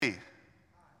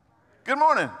Good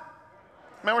morning.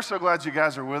 Man, we're so glad you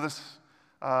guys are with us,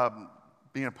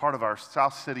 being a part of our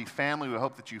South City family. We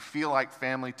hope that you feel like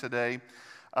family today.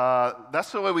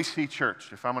 That's the way we see church,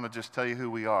 if I'm going to just tell you who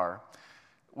we are.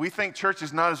 We think church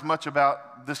is not as much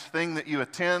about this thing that you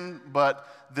attend, but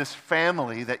this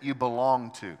family that you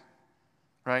belong to,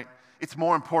 right? It's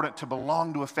more important to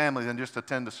belong to a family than just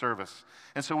attend a service.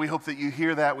 And so we hope that you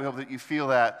hear that, we hope that you feel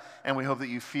that, and we hope that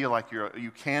you feel like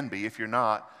you can be, if you're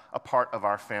not, a part of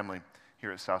our family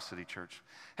here at South City Church.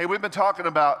 Hey, we've been talking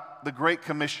about the Great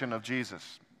Commission of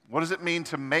Jesus. What does it mean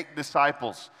to make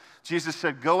disciples? Jesus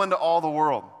said, go into all the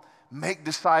world, make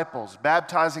disciples,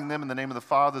 baptizing them in the name of the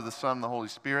Father, the Son, and the Holy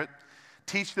Spirit.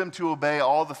 Teach them to obey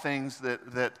all the things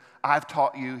that I've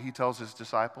taught you, he tells his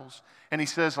disciples. And he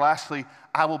says, lastly,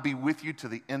 I will be with you to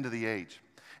the end of the age.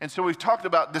 And so we've talked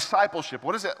about discipleship.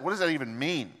 What does that even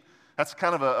mean? That's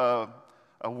kind of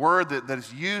a word that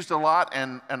is used a lot,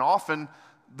 and often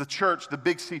the church, the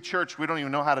Big C church, we don't even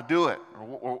know how to do it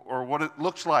or what it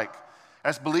looks like.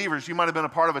 As believers, you might have been a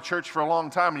part of a church for a long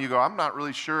time, and you go, I'm not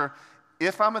really sure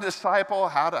if I'm a disciple,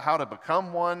 how to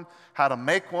become one, how to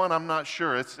make one, I'm not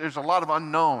sure. There's a lot of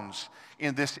unknowns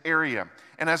in this area.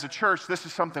 And as a church, this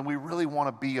is something we really want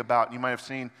to be about. You might have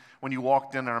seen when you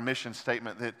walked in our mission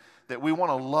statement that we want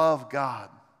to love God.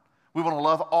 We want to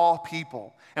love all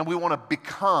people, and we want to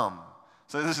become.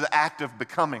 So this is the act of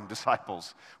becoming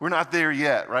disciples. We're not there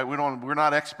yet, right? We're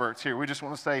not experts here. We just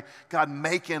want to say, God,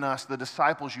 make in us the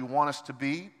disciples you want us to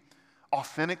be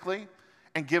authentically,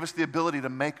 and give us the ability to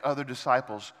make other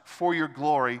disciples for your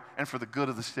glory and for the good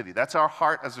of the city. That's our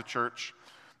heart as a church,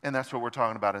 and that's what we're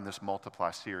talking about in this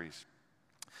Multiply series.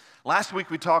 Last week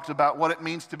we talked about what it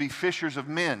means to be fishers of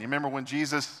men. You remember when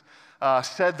Jesus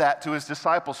said that to his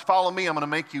disciples, follow me, I'm going to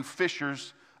make you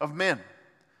fishers of men.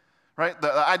 Right?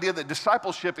 The idea that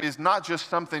discipleship is not just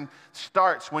something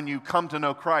starts when you come to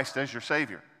know Christ as your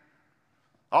Savior.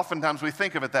 Oftentimes we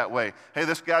think of it that way. Hey,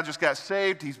 this guy just got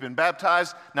saved, he's been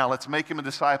baptized, now let's make him a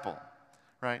disciple,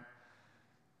 right?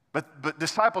 But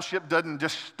discipleship doesn't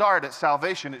just start at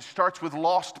salvation, it starts with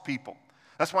lost people.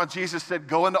 That's why Jesus said,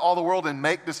 go into all the world and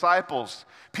make disciples,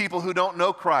 people who don't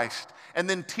know Christ, and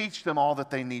then teach them all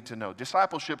that they need to know.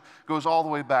 Discipleship goes all the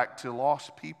way back to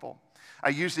lost people. I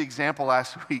used the example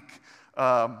last week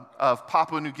of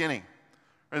Papua New Guinea.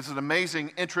 It's an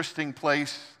amazing, interesting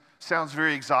place. Sounds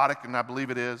very exotic, and I believe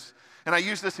it is. And I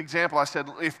used this example. I said,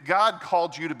 if God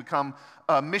called you to become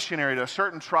a missionary to a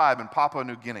certain tribe in Papua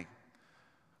New Guinea,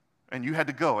 and you had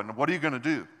to go, and what are you going to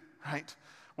do, right?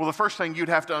 Well, the first thing you'd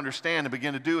have to understand and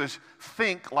begin to do is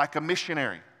think like a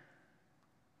missionary.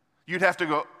 You'd have to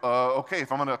go, okay,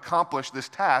 if I'm going to accomplish this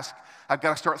task, I've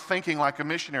got to start thinking like a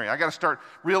missionary. I've got to start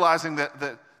realizing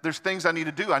that there's things I need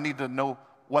to do. I need to know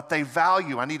what they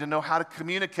value. I need to know how to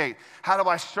communicate. How do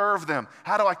I serve them?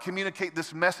 How do I communicate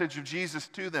this message of Jesus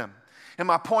to them? And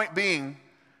my point being,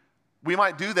 we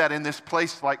might do that in this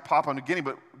place like Papua New Guinea,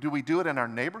 but do we do it in our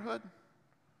neighborhood?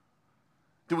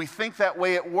 Do we think that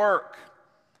way at work?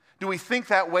 Do we think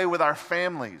that way with our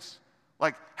families?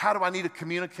 Like, how do I need to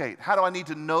communicate? How do I need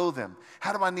to know them?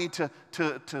 How do I need to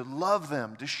love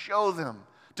them, to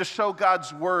show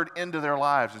God's word into their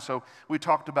lives? And so we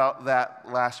talked about that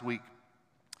last week.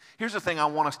 Here's the thing I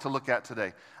want us to look at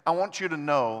today. I want you to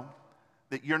know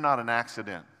that you're not an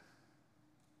accident.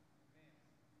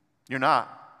 You're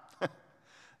not.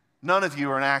 None of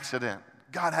you are an accident.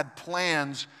 God had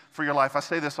plans for your life. I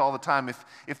say this all the time.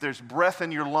 If there's breath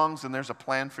in your lungs, then there's a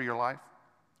plan for your life,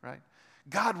 right?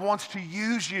 God wants to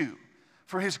use you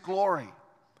for his glory.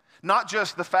 Not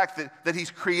just the fact that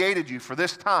he's created you for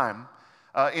this time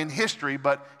in history,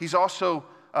 but he's also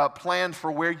planned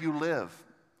for where you live.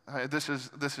 This is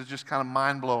just kind of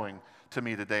mind-blowing to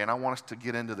me today, and I want us to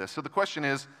get into this. So the question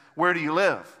is, where do you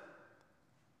live?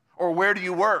 Or where do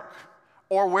you work?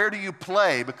 Or where do you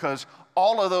play? Because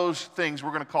all of those things,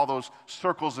 we're going to call those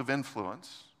circles of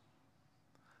influence.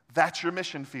 That's your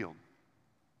mission field.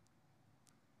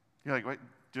 You're like, wait,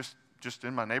 just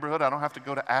in my neighborhood? I don't have to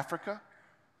go to Africa?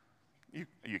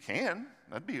 You can.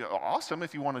 That'd be awesome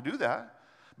if you want to do that.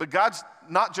 But God's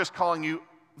not just calling you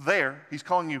there. He's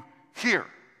calling you here.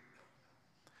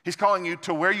 He's calling you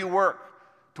to where you work,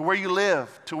 to where you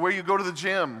live, to where you go to the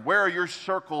gym. Where are your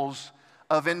circles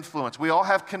of influence? We all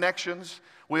have connections.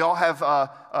 We all have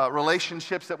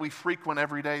relationships that we frequent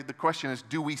every day. The question is,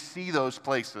 do we see those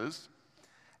places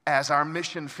as our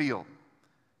mission field?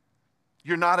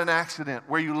 You're not an accident.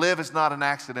 Where you live is not an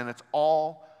accident. It's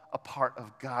all a part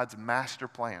of God's master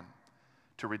plan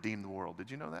to redeem the world.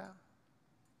 Did you know that?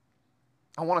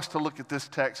 I want us to look at this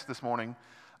text this morning.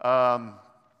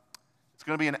 It's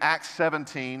going to be in Acts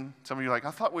 17. Some of you are like, I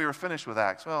thought we were finished with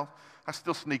Acts. Well, I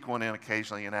still sneak one in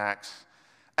occasionally in Acts.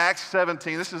 Acts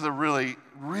 17, this is a really,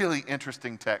 really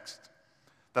interesting text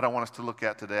that I want us to look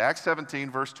at today. Acts 17,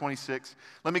 verse 26.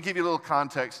 Let me give you a little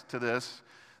context to this.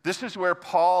 This is where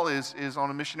Paul is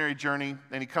on a missionary journey,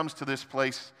 and he comes to this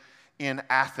place in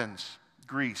Athens,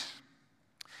 Greece.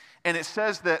 And it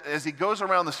says that as he goes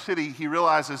around the city, he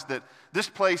realizes that this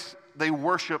place, they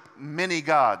worship many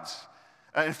gods.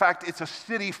 In fact, it's a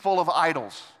city full of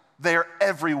idols. They're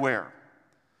everywhere.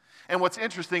 And what's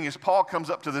interesting is Paul comes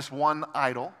up to this one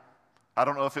idol. I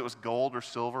don't know if it was gold or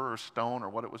silver or stone or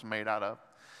what it was made out of.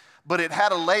 But it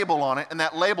had a label on it, and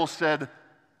that label said,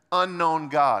 unknown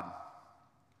God.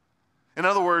 In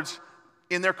other words,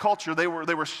 in their culture, they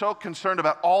were so concerned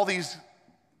about all these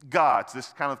gods, this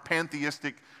kind of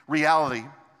pantheistic reality,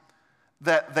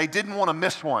 that they didn't want to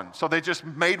miss one. So they just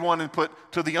made one and put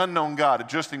to the unknown God,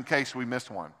 just in case we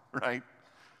miss one, right?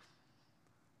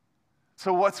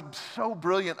 So what's so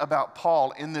brilliant about Paul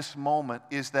in this moment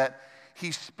is that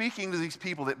he's speaking to these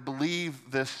people that believe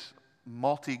this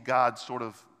multi-God sort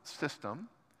of system,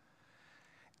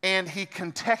 and he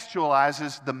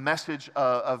contextualizes the message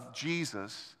of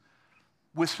Jesus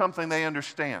with something they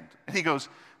understand. And he goes,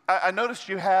 I noticed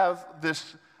you have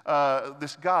this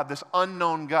God, this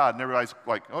unknown God. And everybody's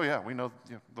like, oh yeah, we know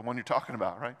the one you're talking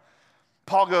about, right?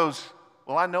 Paul goes,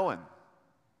 well, I know him.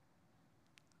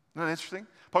 Isn't that interesting?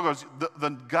 Paul goes, the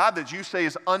God that you say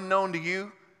is unknown to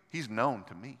you, he's known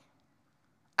to me.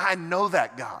 I know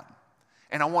that God,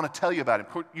 and I want to tell you about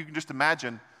him. You can just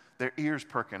imagine their ears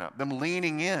perking up, them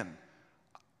leaning in.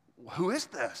 Who is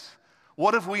this?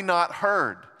 What have we not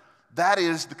heard? That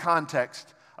is the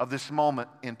context of this moment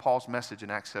in Paul's message in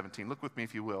Acts 17. Look with me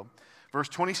if you will. Verse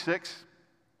 26,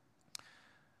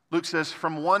 Luke says,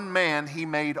 from one man he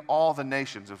made all the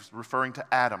nations, referring to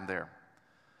Adam there,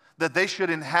 that they should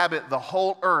inhabit the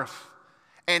whole earth.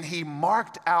 And he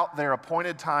marked out their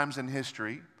appointed times in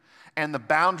history and the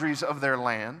boundaries of their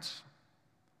lands.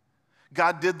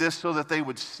 God did this so that they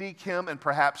would seek him and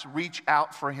perhaps reach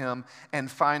out for him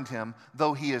and find him,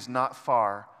 though he is not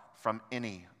far from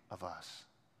any of us.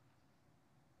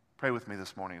 Pray with me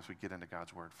this morning as we get into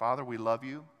God's word. Father, we love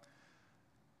you.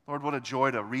 Lord, what a joy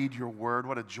to read your word.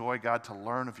 What a joy, God, to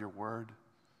learn of your word.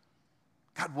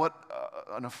 God, what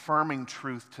an affirming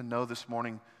truth to know this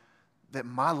morning that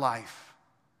my life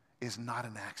is not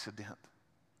an accident.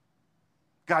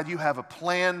 God, you have a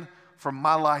plan for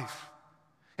my life,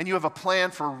 and you have a plan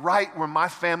for right where my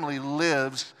family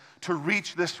lives to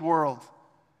reach this world.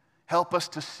 Help us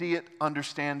to see it,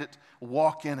 understand it,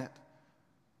 walk in it.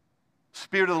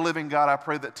 Spirit of the living God, I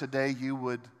pray that today you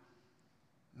would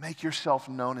make yourself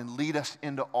known and lead us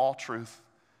into all truth.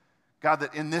 God,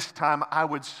 that in this time I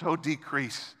would so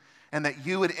decrease and that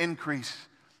you would increase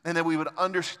and that we would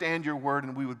understand your word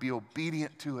and we would be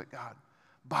obedient to it, God,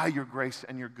 by your grace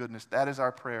and your goodness. That is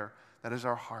our prayer. That is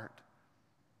our heart.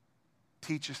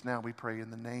 Teach us now, we pray,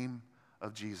 in the name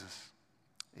of Jesus.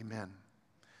 Amen.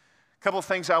 A couple of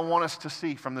things I want us to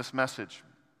see from this message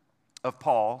of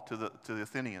Paul to the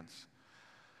Athenians.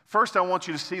 First, I want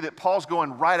you to see that Paul's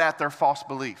going right at their false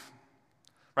belief.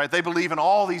 Right? They believe in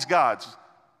all these gods.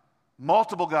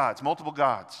 Multiple gods.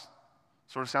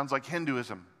 Sort of sounds like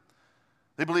Hinduism.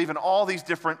 They believe in all these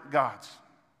different gods.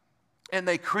 And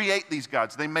they create these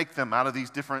gods. They make them out of these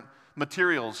different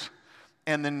materials.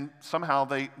 And then somehow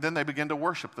they begin to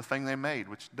worship the thing they made,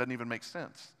 which doesn't even make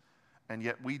sense. And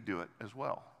yet we do it as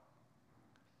well.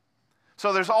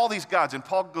 So there's all these gods, and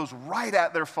Paul goes right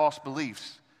at their false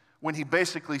beliefs when he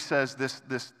basically says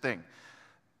this thing.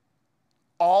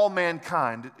 All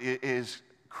mankind is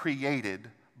created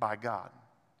by God.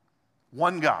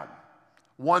 One God,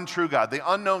 one true God. The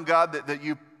unknown God that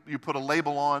you put a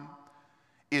label on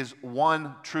is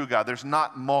one true God. There's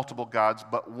not multiple gods,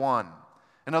 but one.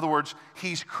 In other words,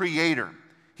 he's creator.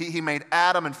 He made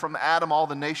Adam, and from Adam all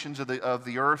the nations of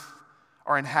the earth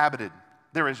are inhabited.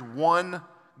 There is one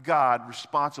God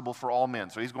responsible for all men.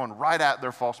 So he's going right at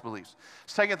their false beliefs.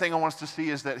 Second thing I want us to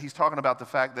see is that he's talking about the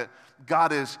fact that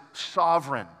God is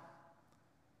sovereign.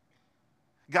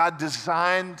 God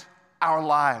designed our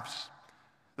lives.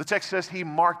 The text says he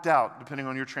marked out, depending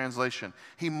on your translation.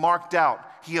 He marked out,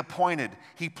 he appointed,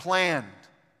 he planned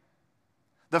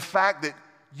the fact that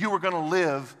you were going to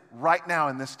live right now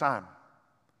in this time.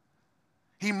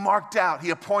 He marked out, he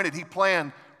appointed, he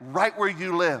planned right where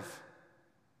you live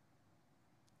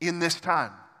in this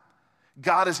time.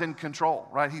 God is in control,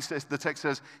 right? He says, the text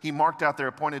says, he marked out their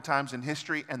appointed times in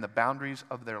history and the boundaries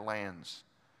of their lands.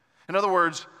 In other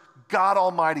words, God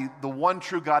Almighty, the one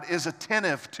true God, is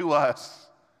attentive to us.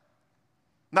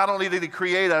 Not only did he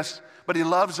create us, but he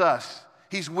loves us.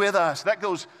 He's with us. That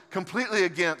goes completely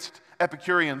against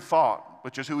Epicurean thought,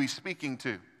 which is who he's speaking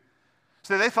to.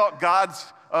 So they thought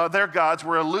their gods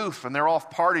were aloof and they're off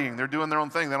partying. They're doing their own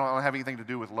thing. They don't have anything to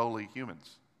do with lowly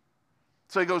humans.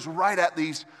 So he goes right at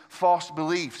these false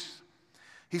beliefs.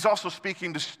 He's also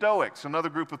speaking to Stoics, another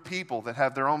group of people that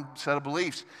have their own set of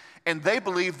beliefs. And they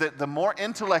believe that the more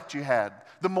intellect you had,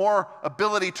 the more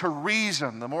ability to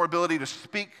reason, the more ability to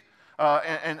speak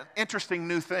and interesting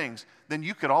new things, then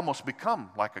you could almost become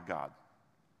like a god.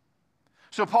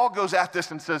 So Paul goes at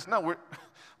this and says, no,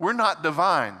 we're not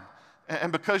divine.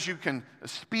 And because you can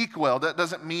speak well, that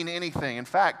doesn't mean anything. In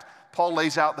fact, Paul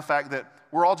lays out the fact that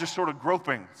we're all just sort of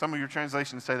groping. Some of your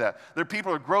translations say that. There are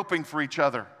people who are groping for each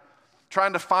other,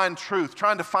 trying to find truth,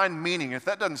 trying to find meaning. If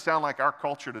that doesn't sound like our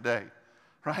culture today,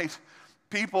 right?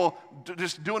 People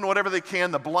just doing whatever they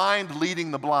can, the blind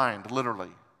leading the blind,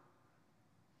 literally.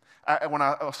 When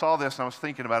I saw this and I was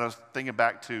thinking about it, I was thinking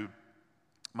back to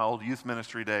my old youth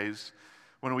ministry days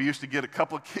when we used to get a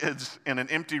couple of kids in an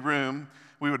empty room.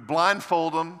 We would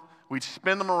blindfold them, we'd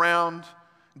spin them around,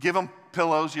 give them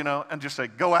pillows, and just say,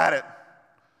 go at it.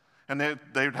 And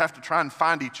they would have to try and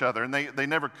find each other, and they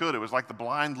never could. It was like the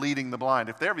blind leading the blind.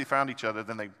 If they ever found each other,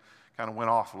 then they kind of went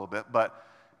off a little bit. But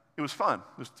it was fun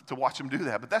to watch them do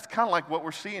that. But that's kind of like what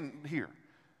we're seeing here.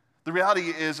 The reality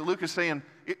is, Luke is saying,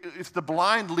 it's the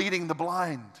blind leading the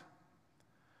blind.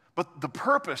 But the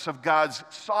purpose of God's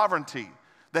sovereignty,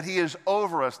 that he is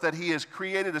over us, that he has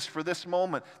created us for this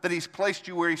moment, that he's placed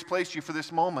you where he's placed you for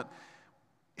this moment,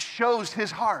 shows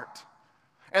his heart.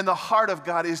 And the heart of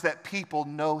God is that people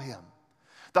know him.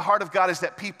 The heart of God is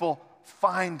that people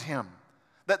find him,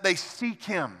 that they seek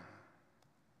him.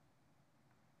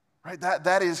 Right?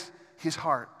 That is his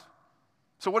heart.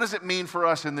 So what does it mean for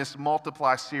us in this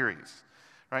Multiply series?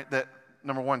 Right? That,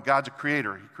 number one, God's a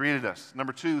creator. He created us.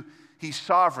 Number two, he's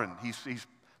sovereign. He's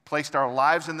placed our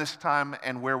lives in this time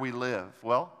and where we live.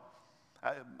 Well,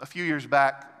 a few years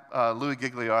back, Louis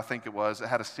Giglio, I think it was,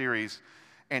 had a series,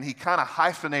 and he kind of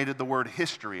hyphenated the word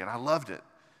history, and I loved it.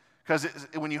 Because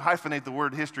when you hyphenate the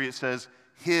word history, it says,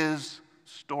 his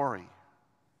story.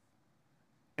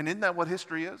 And isn't that what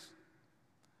history is?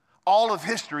 All of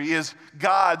history is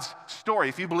God's story.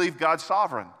 If you believe God's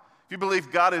sovereign, if you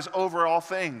believe God is over all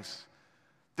things,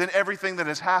 then everything that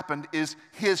has happened is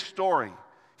his story.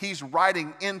 He's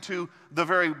writing into the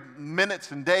very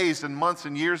minutes and days and months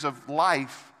and years of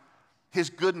life his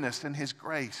goodness and his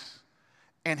grace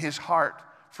and his heart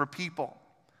for people.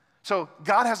 So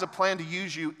God has a plan to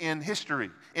use you in history,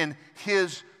 in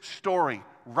his story,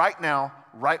 right now,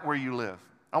 right where you live.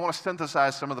 I want to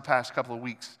synthesize some of the past couple of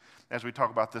weeks as we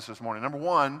talk about this morning. Number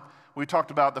one, we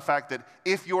talked about the fact that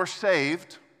if you're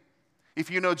saved, if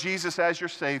you know Jesus as your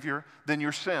Savior, then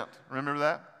you're sent. Remember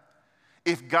that?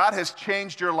 If God has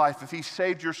changed your life, if he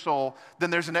saved your soul,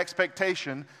 then there's an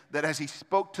expectation that as he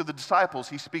spoke to the disciples,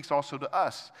 he speaks also to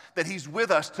us, that he's with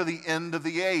us to the end of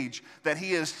the age, that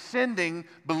he is sending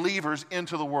believers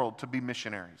into the world to be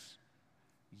missionaries.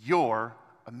 You're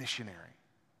a missionary.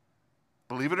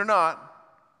 Believe it or not,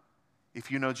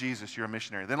 if you know Jesus, you're a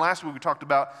missionary. Then last week we talked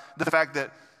about the fact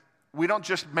that we don't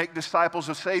just make disciples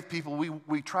of saved people,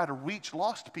 we try to reach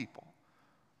lost people.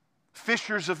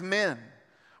 Fishers of men.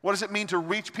 What does it mean to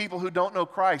reach people who don't know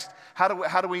Christ? How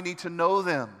do we need to know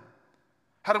them?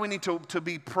 How do we need to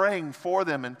be praying for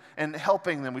them and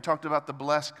helping them? We talked about the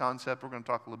blessed concept. We're going to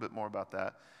talk a little bit more about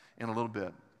that in a little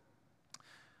bit.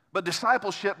 But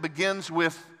discipleship begins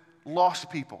with lost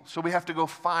people. So we have to go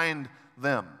find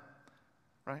them.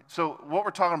 Right? So what we're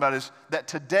talking about is that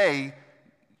today,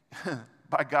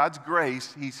 by God's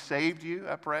grace, he saved you,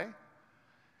 I pray.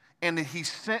 And that he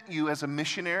sent you as a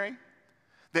missionary.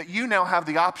 That you now have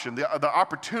the option, the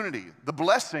opportunity, the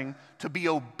blessing to be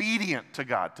obedient to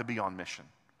God, to be on mission.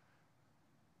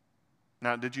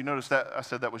 Now, did you notice that? I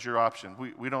said that was your option.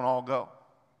 We don't all go.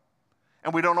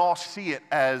 And we don't all see it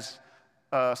as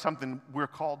something we're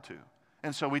called to.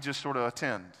 And so we just sort of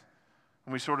attend.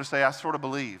 And we sort of say, I sort of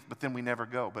believe, but then we never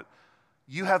go. But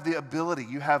you have the ability,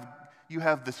 you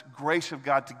have this grace of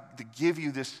God to give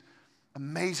you this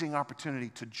amazing opportunity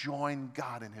to join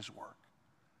God in his work.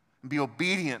 And be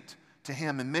obedient to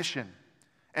him in mission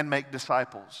and make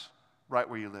disciples right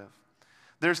where you live.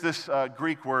 There's this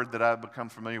Greek word that I've become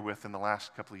familiar with in the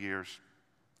last couple of years.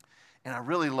 And I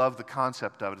really love the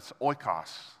concept of it. It's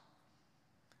oikos.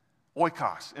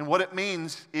 Oikos. And what it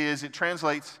means is it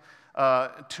translates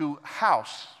to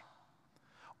house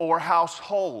or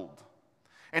household.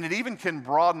 And it even can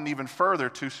broaden even further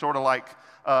to sort of like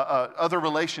other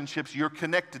relationships you're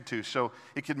connected to. So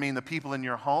it could mean the people in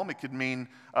your home. It could mean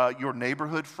your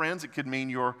neighborhood friends. It could mean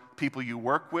your people you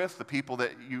work with, the people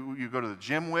that you go to the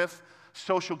gym with,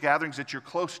 social gatherings that you're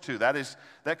close to.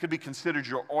 That could be considered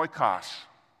your oikos.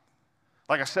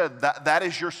 Like I said, that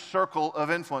is your circle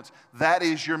of influence. That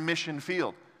is your mission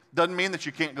field. Doesn't mean that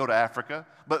you can't go to Africa,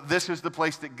 but this is the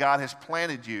place that God has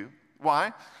planted you.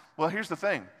 Why? Well, here's the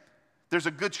thing. There's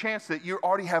a good chance that you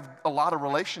already have a lot of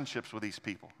relationships with these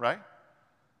people, right?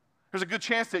 There's a good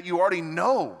chance that you already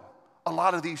know a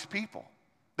lot of these people,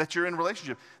 that you're in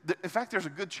relationship. In fact, there's a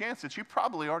good chance that you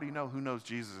probably already know who knows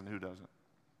Jesus and who doesn't.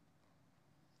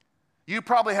 You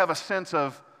probably have a sense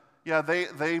of, yeah,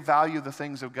 they value the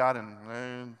things of God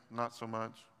and not so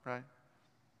much, right?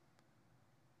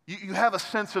 You have a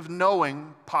sense of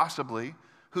knowing, possibly,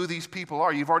 who these people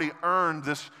are. You've already earned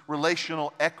this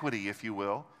relational equity, if you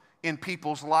will, in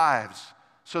people's lives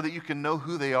so that you can know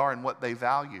who they are and what they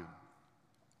value.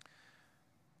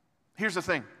 Here's the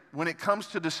thing. When it comes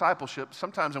to discipleship,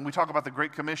 sometimes when we talk about the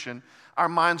Great Commission, our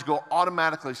minds go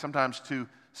automatically sometimes to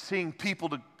seeing people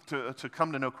to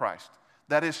come to know Christ.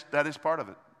 That is part of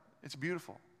it. It's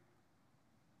beautiful.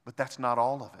 But that's not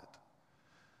all of it.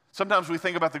 Sometimes we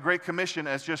think about the Great Commission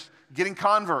as just getting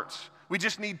converts. We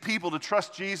just need people to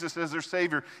trust Jesus as their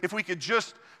Savior. If we could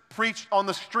just preach on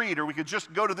the street, or we could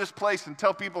just go to this place and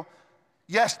tell people,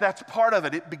 yes, that's part of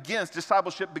it.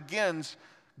 Discipleship begins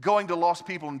going to lost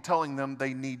people and telling them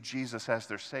they need Jesus as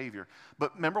their Savior.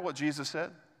 But remember what Jesus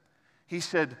said? He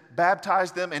said,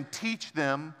 baptize them and teach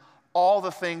them all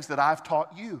the things that I've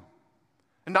taught you.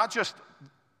 And not just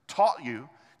taught you,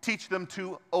 teach them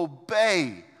to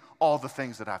obey all the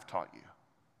things that I've taught you.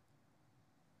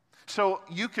 So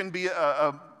you can be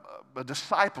a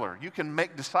discipler. You can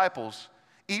make disciples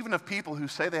even of people who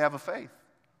say they have a faith.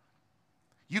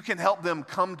 You can help them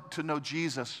come to know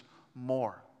Jesus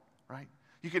more, right?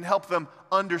 You can help them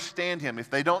understand Him. If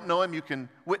they don't know Him, you can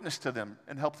witness to them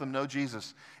and help them know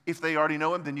Jesus. If they already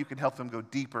know Him, then you can help them go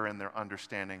deeper in their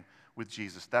understanding with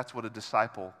Jesus. That's what a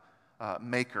disciple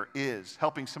maker is,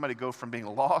 helping somebody go from being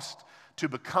lost to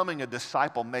becoming a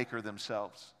disciple maker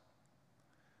themselves.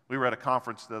 We were at a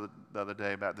conference the other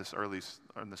day about this early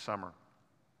in the summer.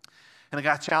 And a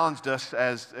guy challenged us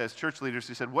as church leaders.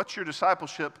 He said, what's your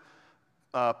discipleship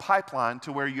pipeline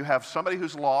to where you have somebody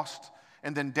who's lost,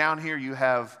 and then down here you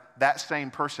have that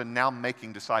same person now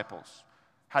making disciples?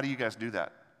 How do you guys do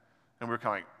that? And we're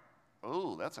kind of like,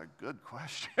 oh, that's a good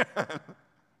question,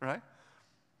 right?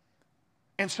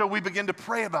 And so we begin to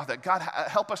pray about that. God,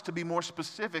 help us to be more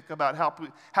specific about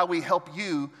how we help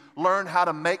you learn how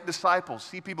to make disciples,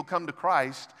 see people come to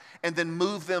Christ, and then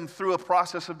move them through a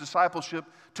process of discipleship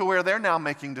to where they're now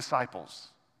making disciples.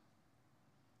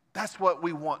 That's what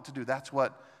we want to do. That's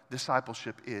what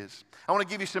discipleship is. I want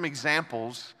to give you some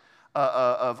examples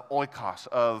of oikos,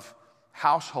 of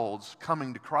households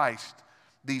coming to Christ,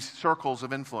 these circles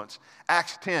of influence.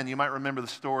 Acts 10, you might remember the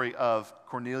story of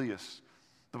Cornelius.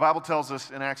 The Bible tells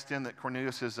us in Acts 10 that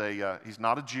Cornelius is he's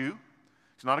not a Jew,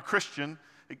 he's not a Christian,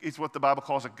 he's what the Bible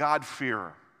calls a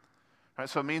God-fearer. Right?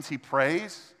 So it means he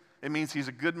prays, it means he's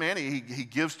a good man, he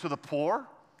gives to the poor.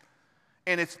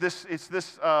 And it's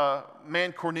this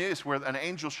man Cornelius where an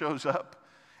angel shows up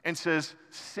and says,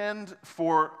 send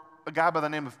for a guy by the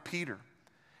name of Peter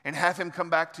and have him come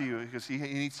back to you because he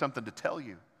needs something to tell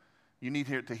you. You need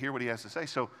to hear what he has to say.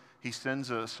 So he sends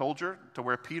a soldier to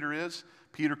where Peter is.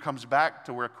 Peter comes back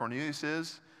to where Cornelius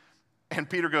is. And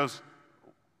Peter goes,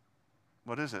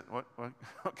 what is it?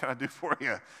 What can I do for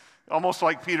you? Almost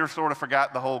like Peter sort of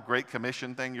forgot the whole Great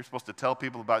Commission thing. You're supposed to tell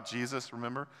people about Jesus,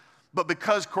 remember? But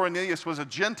because Cornelius was a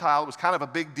Gentile, it was kind of a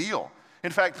big deal.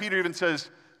 In fact, Peter even says,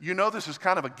 you know this is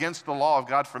kind of against the law of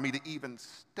God for me to even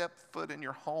step foot in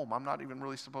your home. I'm not even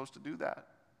really supposed to do that.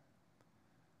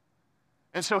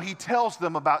 And so he tells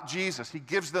them about Jesus. He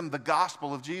gives them the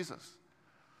gospel of Jesus.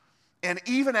 And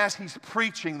even as he's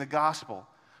preaching the gospel,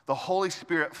 the Holy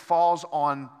Spirit falls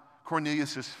on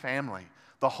Cornelius' family,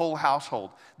 the whole household.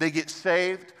 They get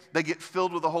saved, they get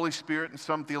filled with the Holy Spirit, and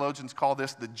some theologians call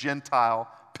this the Gentile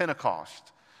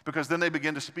Pentecost. Because then they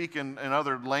begin to speak in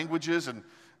other languages, and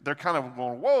they're kind of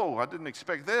going, whoa, I didn't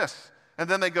expect this. And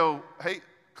then they go, hey,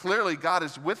 clearly God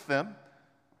is with them.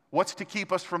 What's to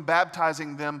keep us from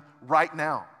baptizing them right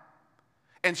now?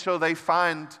 And so they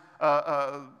find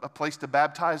a place to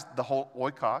baptize the whole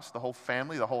oikos, the whole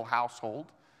family, the whole household.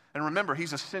 And remember,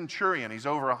 he's a centurion. He's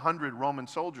over 100 Roman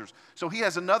soldiers. So he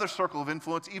has another circle of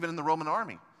influence even in the Roman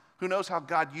army. Who knows how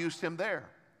God used him there?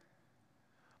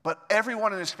 But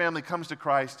everyone in his family comes to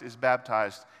Christ, is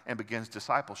baptized, and begins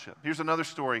discipleship. Here's another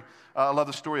story. I love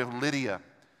the story of Lydia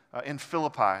in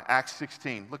Philippi, Acts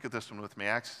 16. Look at this one with me.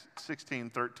 Acts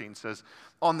 16:13 says,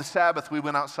 on the Sabbath we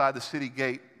went outside the city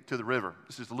gate to the river.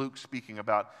 This is Luke speaking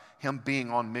about him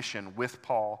being on mission with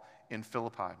Paul in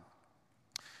Philippi.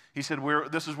 He said,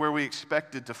 this is where we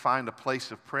expected to find a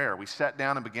place of prayer. We sat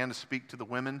down and began to speak to the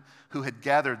women who had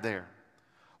gathered there.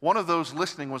 One of those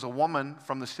listening was a woman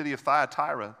from the city of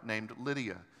Thyatira named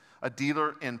Lydia, a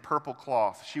dealer in purple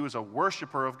cloth. She was a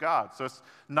worshiper of God. So it's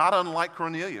not unlike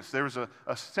Cornelius. There was a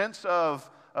sense of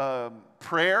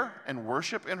prayer and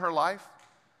worship in her life.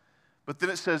 But then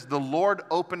it says, the Lord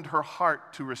opened her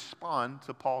heart to respond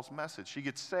to Paul's message. She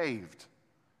gets saved.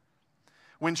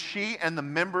 When she and the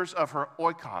members of her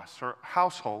oikos, her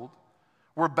household,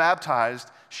 were baptized,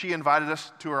 she invited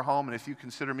us to her home. And if you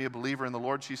consider me a believer in the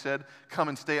Lord, she said, come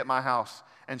and stay at my house.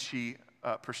 And she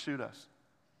pursued us.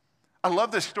 I love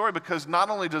this story because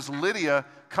not only does Lydia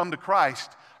come to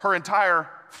Christ, her entire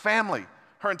family,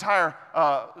 her entire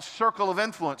circle of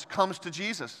influence comes to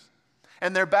Jesus.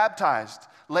 And they're baptized.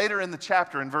 Later in the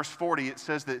chapter, in verse 40, it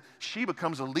says that she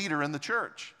becomes a leader in the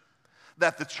church.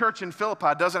 That the church in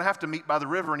Philippi doesn't have to meet by the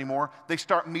river anymore. They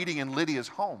start meeting in Lydia's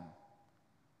home.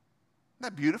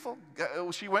 Isn't that beautiful?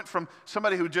 She went from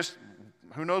somebody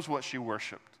who knows what she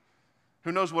worshiped,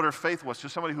 who knows what her faith was, to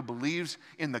somebody who believes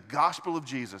in the gospel of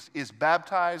Jesus, is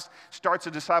baptized, starts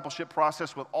a discipleship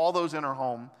process with all those in her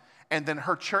home, and then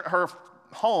her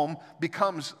home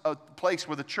becomes a place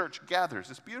where the church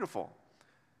gathers. It's beautiful.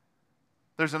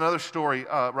 There's another story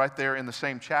right there in the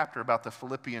same chapter about the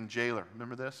Philippian jailer.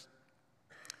 Remember this?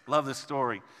 Love this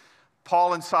story.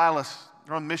 Paul and Silas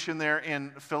are on mission there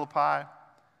in Philippi,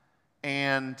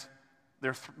 and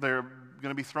they're going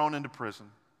to be thrown into prison.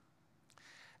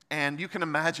 And you can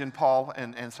imagine Paul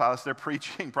and Silas, they're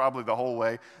preaching probably the whole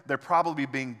way. They're probably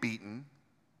being beaten.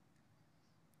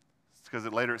 Because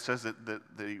later it says that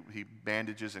he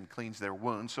bandages and cleans their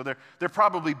wounds. So they're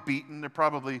probably beaten. They're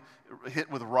probably hit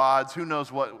with rods. Who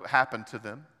knows what happened to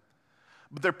them?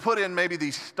 But they're put in maybe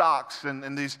these stocks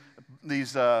and these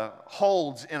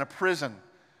holds in a prison.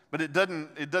 But it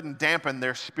doesn't dampen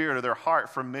their spirit or their heart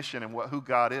for mission and who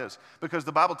God is. Because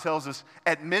the Bible tells us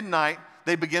at midnight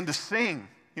they begin to sing.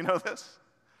 You know this?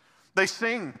 They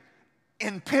sing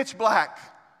in pitch black.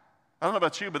 I don't know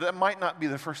about you, but that might not be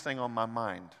the first thing on my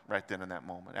mind right then in that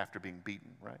moment after being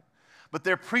beaten, right? But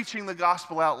they're preaching the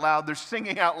gospel out loud. They're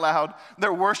singing out loud.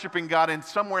 They're worshiping God. And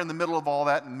somewhere in the middle of all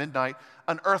that, at midnight,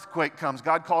 an earthquake comes.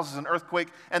 God causes an earthquake,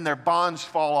 and their bonds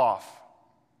fall off.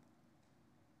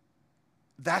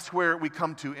 That's where we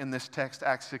come to in this text,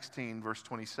 Acts 16, verse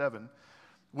 27.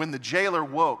 When the jailer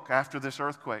woke after this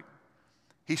earthquake,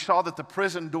 he saw that the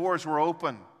prison doors were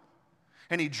open,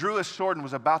 and he drew his sword and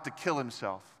was about to kill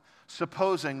himself,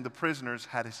 supposing the prisoners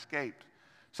had escaped.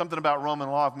 Something about Roman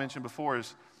law I've mentioned before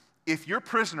is if your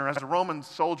prisoner as a Roman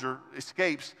soldier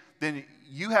escapes, then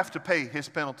you have to pay his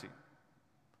penalty.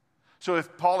 So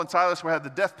if Paul and Silas had the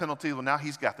death penalty, well, now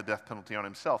he's got the death penalty on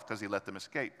himself because he let them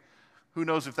escape. Who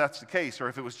knows if that's the case or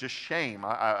if it was just shame.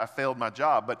 I failed my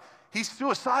job. But he's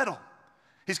suicidal.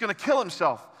 He's going to kill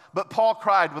himself. But Paul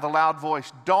cried with a loud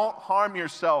voice, "Don't harm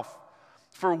yourself,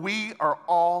 for we are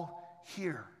all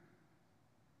here."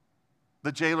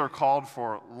 The jailer called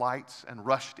for lights and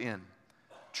rushed in.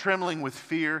 Trembling with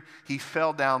fear, he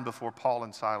fell down before Paul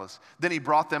and Silas. Then he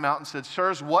brought them out and said,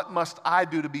 "Sirs, what must I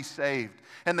do to be saved?"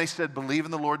 And they said, "Believe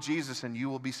in the Lord Jesus and you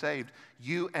will be saved,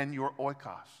 you and your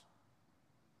oikos,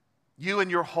 you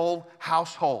and your whole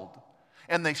household."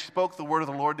 And they spoke the word of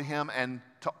the Lord to him and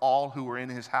to all who were in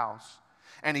his house.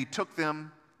 And he took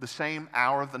them the same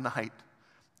hour of the night,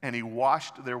 and he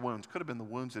washed their wounds. Could have been the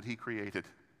wounds that he created.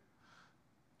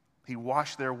 He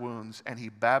washed their wounds, and he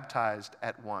baptized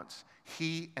at once,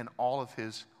 he and all of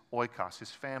his oikos, his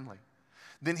family.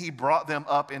 Then he brought them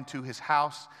up into his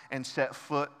house and set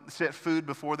food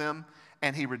before them,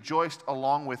 and he rejoiced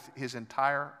along with his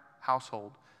entire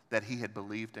household that he had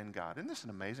believed in God. Isn't this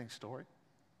an amazing story?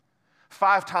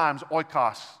 5 times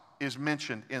oikos is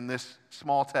mentioned in this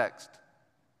small text.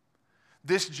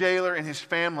 This jailer and his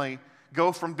family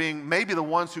go from being maybe the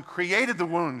ones who created the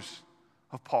wounds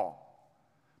of Paul,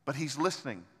 but he's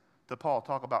listening to Paul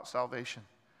talk about salvation.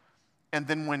 And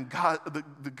then when God,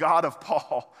 the God of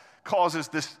Paul causes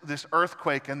this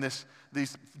earthquake and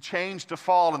these chains to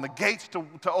fall and the gates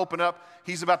to open up,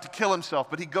 he's about to kill himself.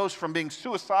 But he goes from being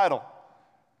suicidal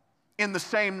in the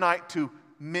same night to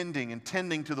mending and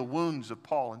tending to the wounds of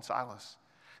Paul and Silas,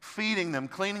 feeding them,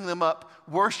 cleaning them up,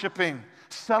 worshiping,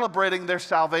 celebrating their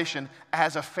salvation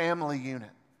as a family unit.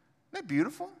 Isn't that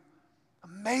beautiful?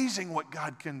 Amazing what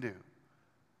God can do.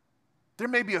 There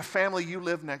may be a family you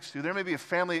live next to. There may be a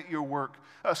family at your work.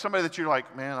 Somebody that you're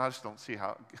like, man, I just don't see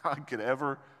how God could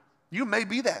ever. You may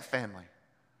be that family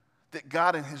that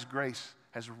God in his grace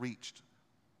has reached.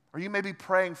 Or you may be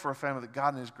praying for a family that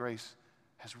God in his grace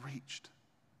has reached.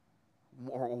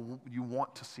 Or you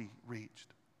want to see reached.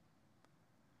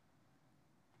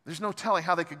 There's no telling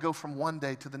how they could go from one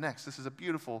day to the next. This is a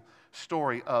beautiful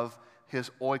story of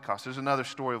his oikos. There's another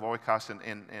story of oikos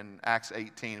in Acts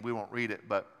 18. We won't read it,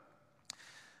 but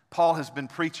Paul has been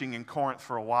preaching in Corinth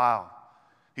for a while.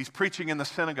 He's preaching in the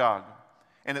synagogue.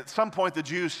 And at some point, the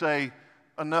Jews say,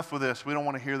 enough with this. We don't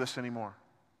want to hear this anymore.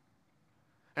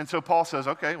 And so Paul says,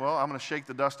 okay, well, I'm going to shake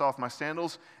the dust off my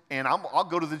sandals, and I'll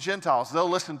go to the Gentiles. They'll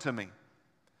listen to me.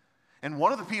 And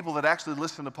one of the people that actually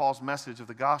listened to Paul's message of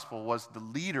the gospel was the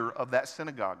leader of that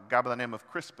synagogue, a guy by the name of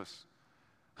Crispus,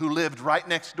 who lived right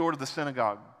next door to the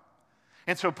synagogue.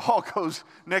 And so Paul goes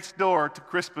next door to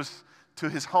Crispus to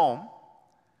his home,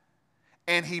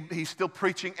 and he's still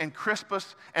preaching, and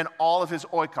Crispus and all of his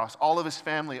oikos, all of his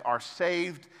family are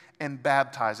saved and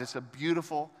baptized. It's a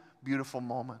beautiful, beautiful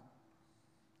moment.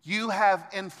 You have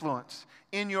influence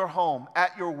in your home,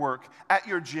 at your work, at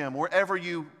your gym, wherever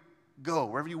you go,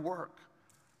 wherever you work.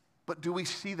 But do we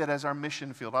see that as our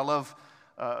mission field? I love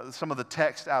some of the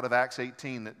text out of Acts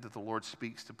 18 that the Lord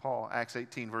speaks to Paul. Acts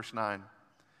 18, verse 9.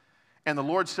 And the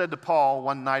Lord said to Paul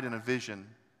one night in a vision,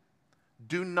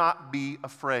 do not be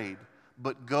afraid,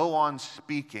 but go on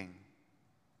speaking.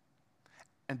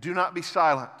 And do not be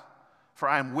silent, for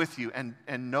I am with you,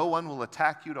 and no one will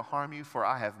attack you to harm you, for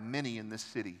I have many in this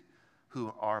city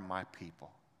who are my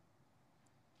people.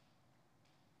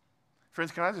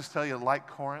 Friends, can I just tell you, like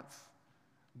Corinth,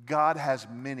 God has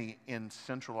many in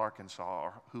Central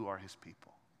Arkansas who are his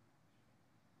people.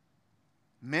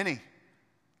 Many.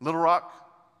 Little Rock,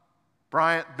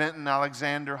 Bryant, Benton,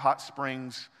 Alexander, Hot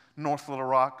Springs, North Little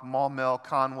Rock, Maumelle,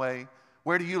 Conway.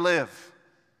 Where do you live?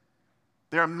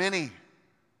 There are many.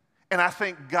 And I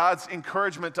think God's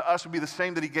encouragement to us would be the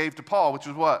same that he gave to Paul, which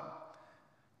was what?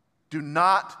 Do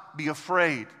not be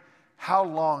afraid. How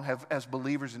long as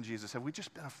believers in Jesus, have we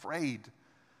just been afraid?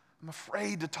 I'm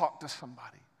afraid to talk to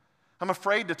somebody. I'm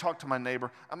afraid to talk to my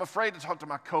neighbor. I'm afraid to talk to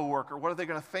my coworker. What are they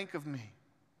going to think of me?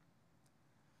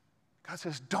 God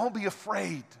says, don't be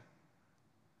afraid.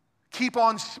 Keep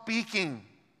on speaking.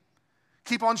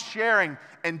 Keep on sharing,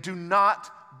 and do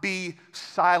not be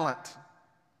silent.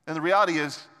 And the reality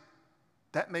is,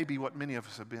 that may be what many of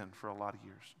us have been for a lot of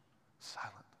years.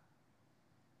 Silent.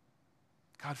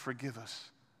 God, forgive us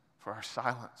for our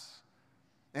silence.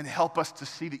 And help us to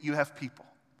see that you have people.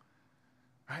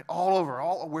 Right? All over,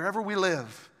 wherever we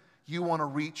live, you want to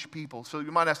reach people. So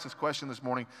you might ask this question this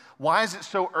morning. Why is it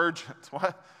so urgent?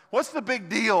 What's the big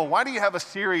deal? Why do you have a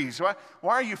series? Why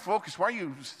are you focused? Why are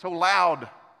you so loud?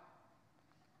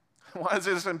 Why is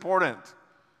this important?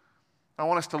 I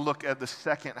want us to look at the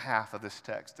second half of this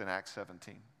text in Acts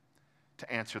 17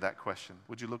 to answer that question.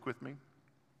 Would you look with me?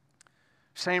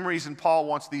 Same reason Paul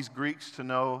wants these Greeks to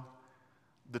know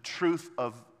the truth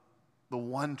of the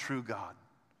one true God.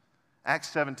 Acts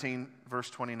 17, verse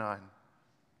 29.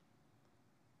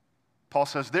 Paul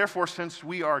says, therefore, since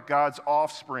we are God's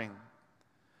offspring,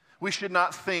 we should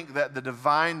not think that the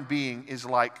divine being is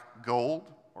like gold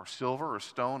or silver or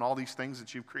stone, all these things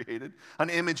that you've created, an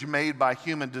image made by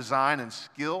human design and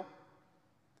skill.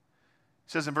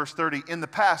 It says in verse 30, in the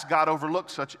past, God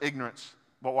overlooked such ignorance.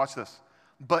 But watch this.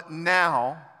 But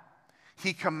now,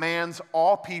 he commands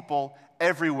all people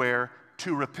everywhere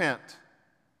to repent.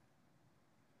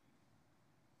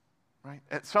 Right?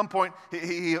 At some point,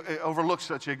 he overlooks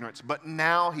such ignorance. But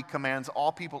now, he commands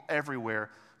all people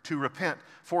everywhere to repent.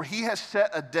 For he has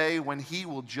set a day when he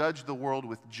will judge the world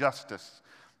with justice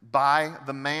by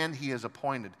the man he has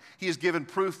appointed. He has given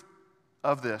proof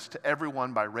of this to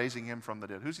everyone by raising him from the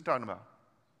dead. Who's he talking about?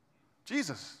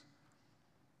 Jesus.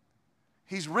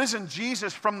 He's risen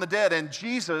Jesus from the dead, and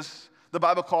Jesus, the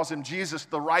Bible calls him Jesus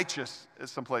the righteous in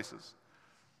some places.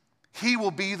 He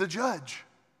will be the judge.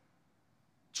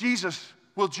 Jesus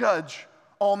will judge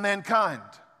all mankind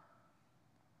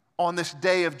on this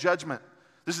day of judgment.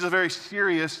 This is a very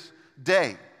serious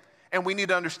day. And we need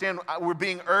to understand we're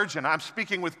being urgent. I'm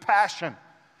speaking with passion.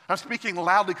 I'm speaking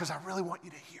loudly because I really want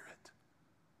you to hear it.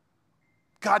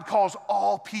 God calls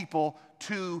all people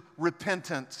to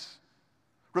repentance.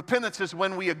 Repentance is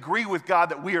when we agree with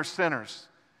God that we are sinners,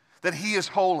 that he is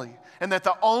holy, and that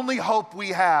the only hope we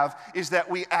have is that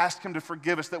we ask him to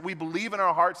forgive us, that we believe in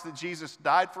our hearts that Jesus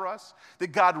died for us,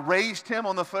 that God raised him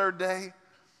on the third day,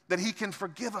 that he can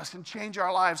forgive us and change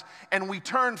our lives, and we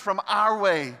turn from our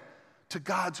way to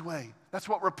God's way. That's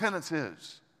what repentance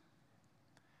is.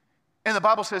 And the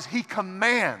Bible says he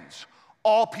commands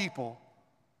all people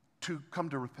to come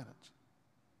to repentance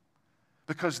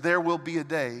because there will be a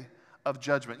day of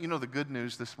judgment. You know the good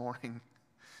news this morning,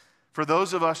 for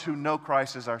those of us who know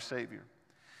Christ as our Savior,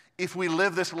 if we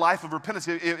live this life of repentance,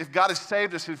 if God has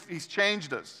saved us, if he's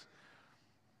changed us,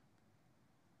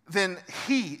 then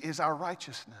he is our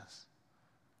righteousness.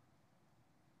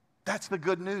 That's the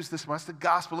good news this morning. That's the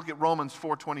gospel. Look at Romans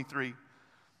 4:23. It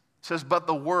says, but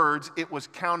the words, it was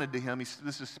counted to him.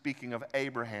 This is speaking of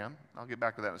Abraham. I'll get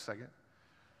back to that in a second.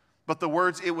 But the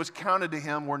words, it was counted to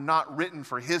him, were not written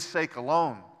for his sake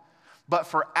alone, but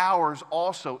for ours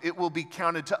also. It will be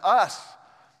counted to us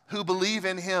who believe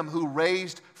in him who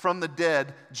raised from the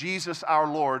dead Jesus our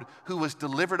Lord, who was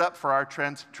delivered up for our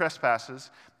trespasses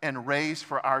and raised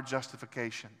for our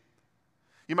justification.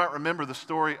 You might remember the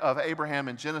story of Abraham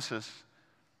in Genesis.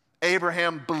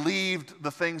 Abraham believed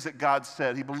the things that God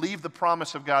said. He believed the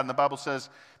promise of God. And the Bible says,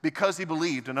 because he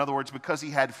believed, in other words, because he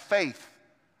had faith,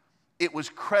 it was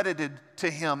credited to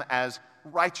him as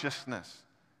righteousness.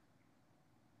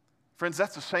 Friends,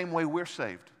 that's the same way we're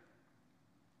saved.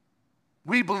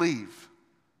 We believe.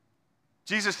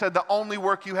 Jesus said the only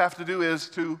work you have to do is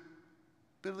to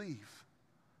believe.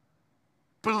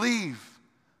 Believe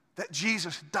that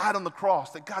Jesus died on the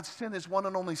cross, that God sent his one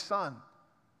and only Son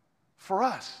for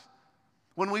us.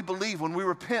 When we believe, when we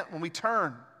repent, when we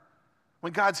turn,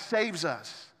 when God saves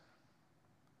us,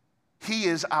 he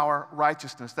is our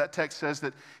righteousness. That text says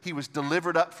that he was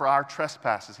delivered up for our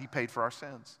trespasses. He paid for our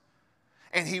sins.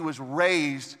 And he was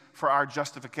raised for our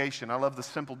justification. I love the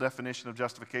simple definition of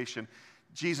justification.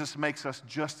 Jesus makes us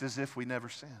just as if we never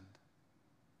sinned.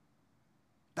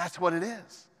 That's what it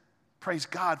is. Praise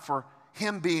God for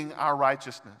him being our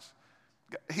righteousness.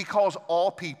 He calls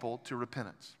all people to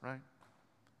repentance, right?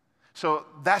 So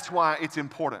that's why it's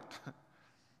important.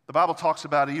 The Bible talks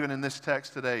about, even in this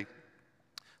text today,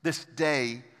 this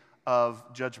day of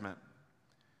judgment.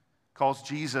 Calls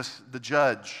Jesus the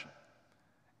judge.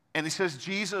 And he says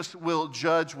Jesus will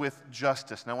judge with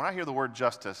justice. Now, when I hear the word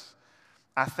justice,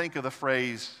 I think of the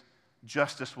phrase,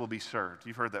 justice will be served.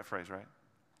 You've heard that phrase, right?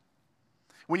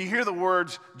 When you hear the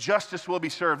words, justice will be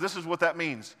served, this is what that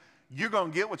means. You're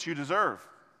going to get what you deserve.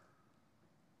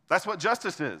 That's what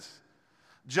justice is.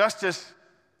 Justice,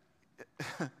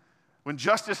 when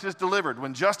justice is delivered,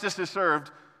 when justice is served,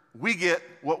 we get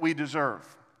what we deserve.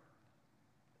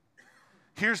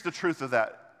 Here's the truth of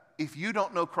that. If you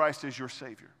don't know Christ as your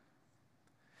Savior,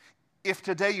 if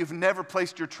today you've never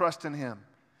placed your trust in him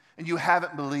and you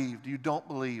haven't believed, you don't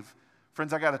believe,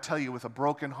 friends, I got to tell you, with a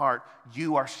broken heart,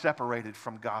 you are separated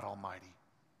from God Almighty.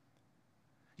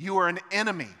 You are an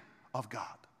enemy of God.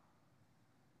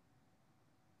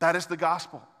 That is the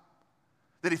gospel.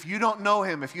 That if you don't know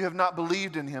him, if you have not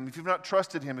believed in him, if you've not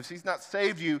trusted him, if he's not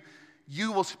saved you,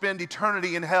 you will spend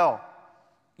eternity in hell.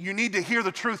 You need to hear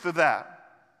the truth of that.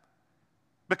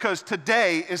 Because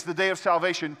today is the day of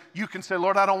salvation. You can say,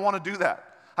 Lord, I don't want to do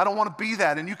that. I don't want to be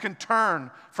that. And you can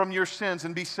turn from your sins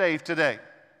and be saved today.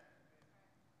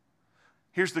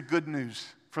 Here's the good news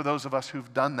for those of us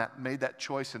who've done that, made that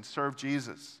choice and served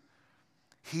Jesus.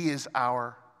 He is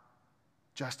our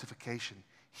justification.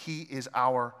 He is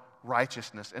our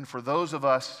righteousness. And for those of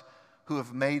us who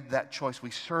have made that choice,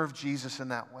 we serve Jesus in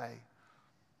that way,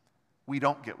 we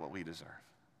don't get what we deserve.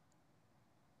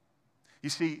 You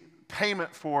see,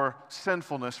 payment for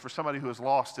sinfulness for somebody who is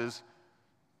lost is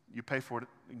you pay for it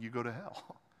and you go to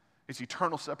hell. It's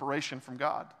eternal separation from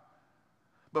God.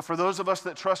 But for those of us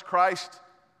that trust Christ,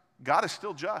 God is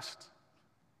still just.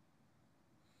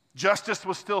 Justice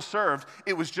was still served.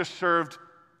 It was just served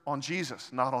on Jesus,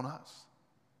 not on us.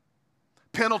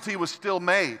 Penalty was still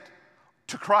made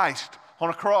to Christ on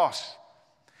a cross.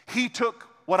 He took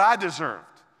what I deserved.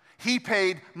 He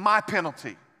paid my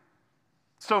penalty.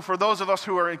 So for those of us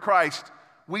who are in Christ,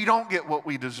 we don't get what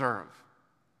we deserve.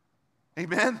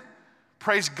 Amen?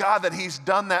 Praise God that he's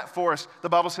done that for us. The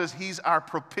Bible says he's our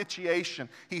propitiation.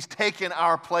 He's taken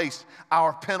our place,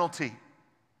 our penalty.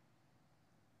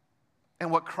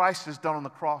 And what Christ has done on the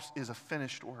cross is a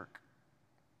finished work.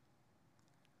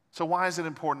 So why is it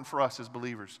important for us as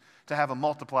believers to have a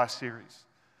Multiply series?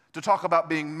 To talk about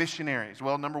being missionaries?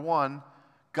 Well, number one,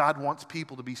 God wants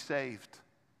people to be saved.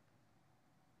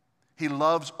 He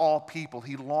loves all people.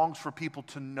 He longs for people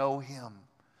to know him.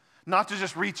 Not to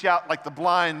just reach out like the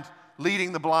blind,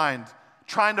 leading the blind,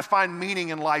 trying to find meaning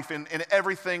in life in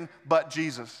everything but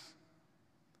Jesus.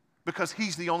 Because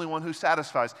he's the only one who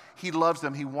satisfies. He loves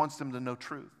them. He wants them to know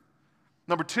truth.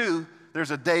 Number two,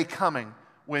 there's a day coming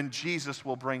when Jesus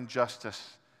will bring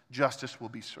justice. Justice will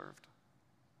be served.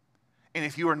 And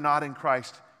if you are not in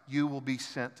Christ, you will be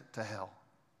sent to hell.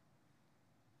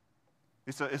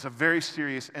 It's a very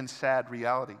serious and sad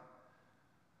reality.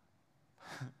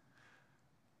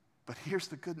 But here's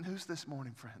the good news this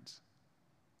morning, friends.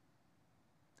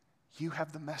 You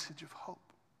have the message of hope.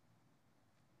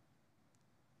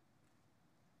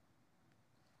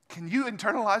 Can you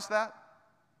internalize that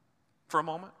for a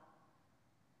moment?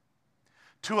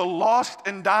 to a lost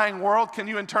and dying world. Can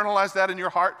you internalize that in your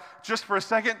heart just for a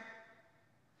second?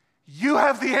 You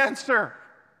have the answer.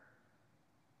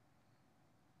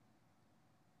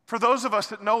 For those of us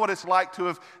that know what it's like to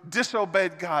have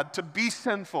disobeyed God, to be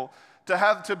sinful,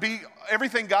 to be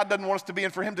everything God doesn't want us to be,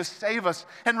 and for Him to save us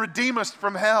and redeem us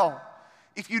from hell.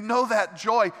 If you know that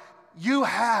joy, you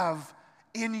have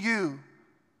in you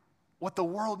what the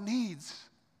world needs.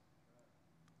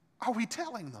 Are we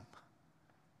telling them?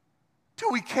 Do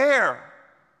we care?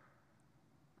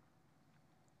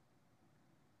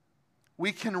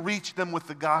 We can reach them with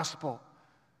the gospel.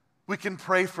 We can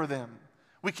pray for them.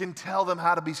 We can tell them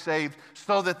how to be saved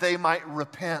so that they might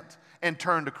repent and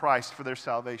turn to Christ for their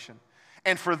salvation.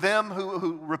 And for them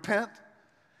who repent,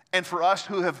 and for us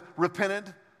who have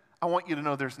repented, I want you to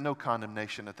know there's no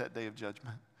condemnation at that day of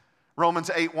judgment. Romans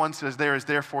 8:1 says, there is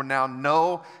therefore now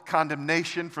no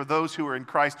condemnation for those who are in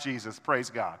Christ Jesus. Praise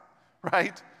God,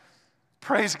 right?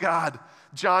 Praise God.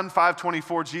 John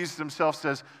 5:24, Jesus Himself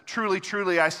says, truly,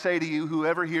 truly, I say to you,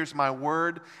 whoever hears my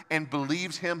word and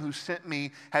believes Him who sent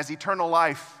me has eternal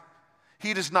life.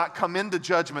 He does not come into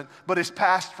judgment, but is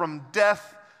passed from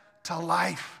death to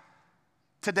life.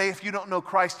 Today, if you don't know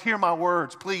Christ, hear my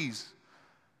words, please.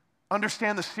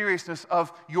 Understand the seriousness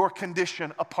of your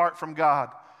condition apart from God.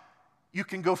 You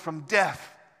can go from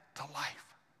death to life.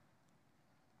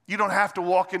 You don't have to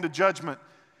walk into judgment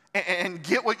and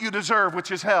get what you deserve,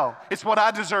 which is hell. It's what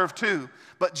I deserve too.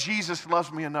 But Jesus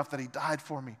loves me enough that He died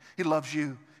for me. He loves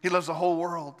you. He loves the whole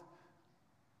world.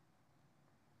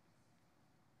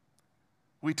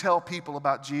 We tell people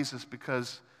about Jesus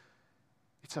because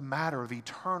it's a matter of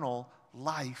eternal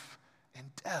life and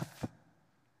death.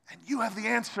 And you have the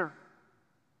answer.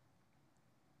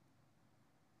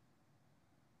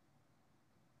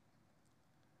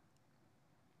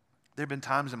 There have been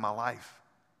times in my life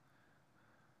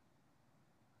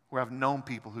where I've known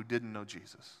people who didn't know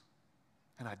Jesus,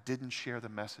 and I didn't share the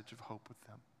message of hope with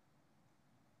them.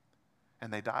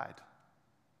 And they died.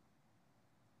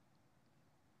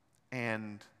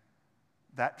 And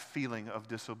that feeling of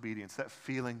disobedience, that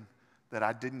feeling that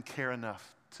I didn't care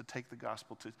enough to take the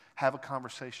gospel, to have a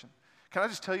conversation. Can I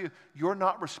just tell you, you're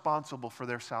not responsible for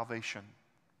their salvation.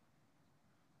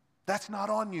 That's not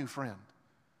on you, friend.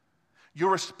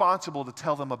 You're responsible to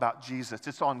tell them about Jesus.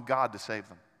 It's on God to save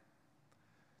them.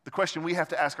 The question we have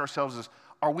to ask ourselves is,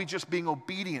 are we just being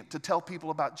obedient to tell people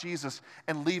about Jesus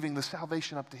and leaving the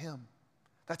salvation up to Him?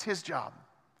 That's His job.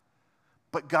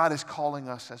 But God is calling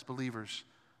us as believers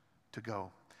to go.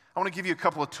 I want to give you a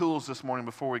couple of tools this morning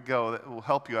before we go that will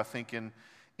help you, I think,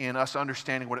 in us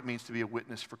understanding what it means to be a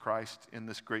witness for Christ in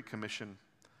this Great Commission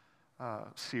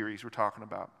series we're talking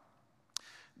about.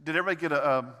 Did everybody get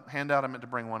a handout? I meant to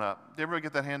bring one up. Did everybody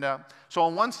get that handout? So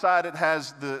on one side, it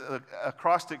has the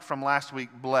acrostic from last week,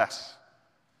 bless.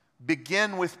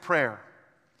 Begin with prayer.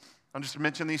 I'll just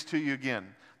mention these to you again.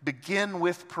 Begin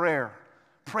with prayer.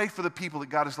 Pray for the people that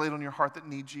God has laid on your heart that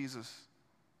need Jesus.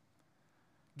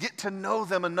 Get to know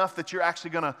them enough that you're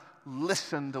actually going to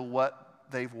listen to what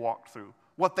they've walked through,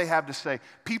 what they have to say.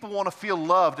 People want to feel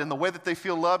loved, and the way that they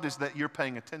feel loved is that you're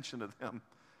paying attention to them.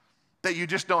 That you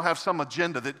just don't have some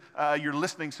agenda, that you're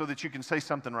listening so that you can say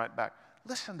something right back.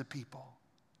 Listen to people.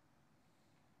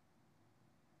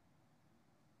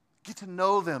 Get to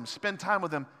know them, spend time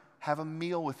with them, have a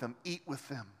meal with them, eat with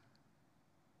them.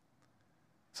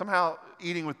 Somehow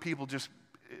eating with people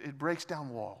it breaks down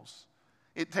walls.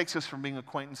 It takes us from being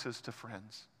acquaintances to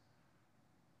friends.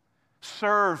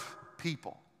 Serve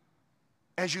people.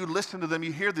 As you listen to them,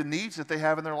 you hear the needs that they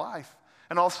have in their life.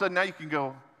 And all of a sudden now you can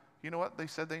go, you know what? They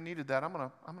said they needed that. I'm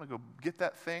gonna go get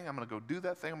that thing. I'm gonna go do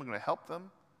that thing. I'm gonna help them.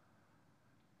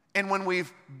 And when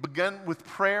we've begun with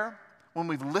prayer, when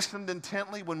we've listened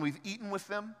intently, when we've eaten with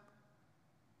them,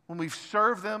 when we've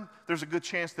served them, there's a good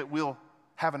chance that we'll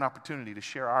have an opportunity to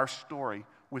share our story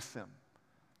with them.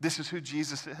 This is who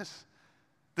Jesus is.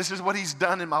 This is what He's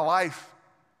done in my life.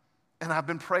 And I've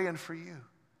been praying for you.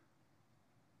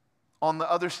 On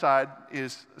the other side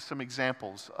is some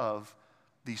examples of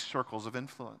these circles of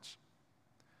influence.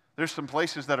 There's some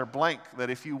places that are blank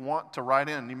that if you want to write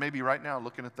in, you may be right now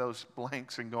looking at those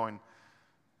blanks and going,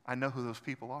 I know who those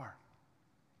people are.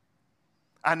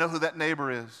 I know who that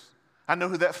neighbor is. I know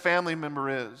who that family member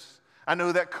is. I know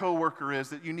who that coworker is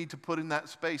that you need to put in that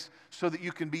space so that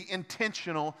you can be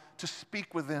intentional to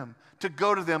speak with them, to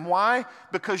go to them. Why?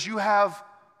 Because you have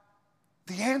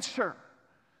the answer.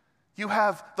 You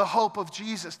have the hope of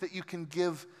Jesus that you can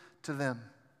give to them.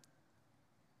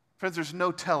 Friends, there's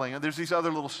no telling. There's these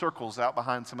other little circles out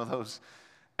behind some of those.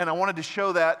 And I wanted to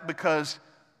show that because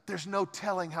there's no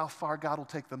telling how far God will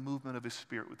take the movement of His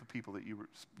Spirit with the people that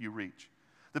you reach.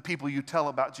 the people you tell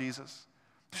about Jesus.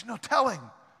 There's no telling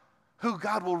who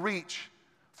God will reach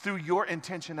through your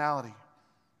intentionality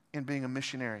in being a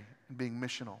missionary and being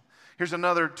missional. Here's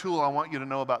another tool I want you to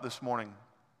know about this morning.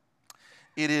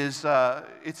 It's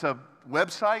a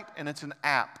website and it's an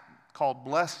app called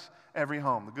Bless Every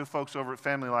Home. The good folks over at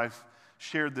Family Life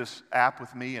shared this app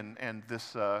with me and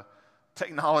this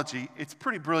technology. It's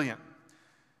pretty brilliant.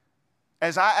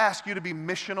 As I ask you to be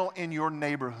missional in your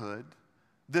neighborhood,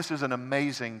 this is an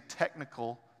amazing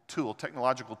technological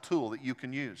tool that you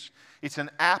can use. It's an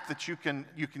app that you can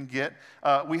get.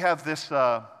 We have this.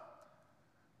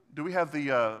 Do we have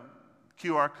the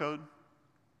QR code?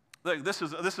 Look, this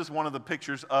is one of the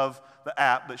pictures of the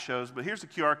app that shows. But here's the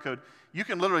QR code. You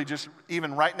can literally just,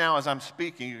 even right now as I'm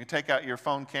speaking, you can take out your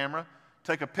phone camera,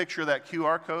 take a picture of that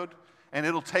QR code, and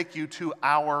it'll take you to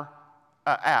our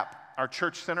app, our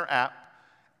Church Center app,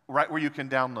 right where you can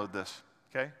download this,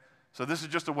 okay? So this is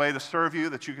just a way to serve you,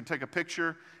 that you can take a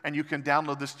picture and you can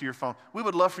download this to your phone. We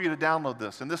would love for you to download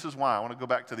this, and this is why. I want to go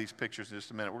back to these pictures in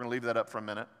just a minute. We're going to leave that up for a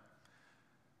minute.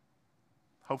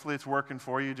 Hopefully it's working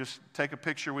for you. Just take a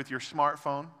picture with your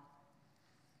smartphone.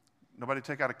 Nobody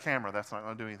take out a camera. That's not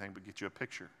going to do anything but get you a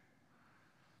picture.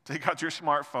 Take out your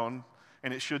smartphone,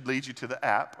 and it should lead you to the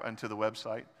app and to the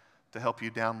website to help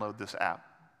you download this app.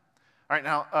 All right,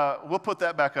 now, we'll put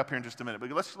that back up here in just a minute.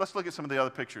 But let's look at some of the other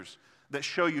pictures that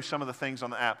show you some of the things on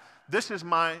the app.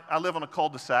 I live on a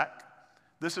cul-de-sac.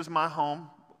 This is my home,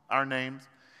 our names.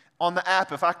 On the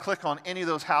app, if I click on any of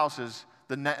those houses,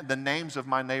 the names of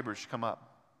my neighbors come up.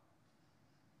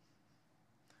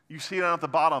 You see down at the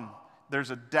bottom,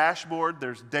 there's a dashboard,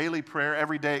 there's daily prayer.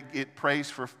 Every day it prays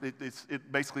for,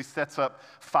 it basically sets up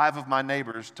 5 of my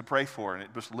neighbors to pray for, and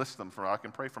it just lists them I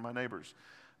can pray for my neighbors.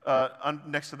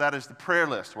 Next to that is the prayer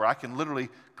list, where I can literally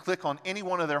click on any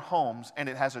one of their homes, and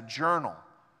it has a journal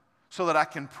so that I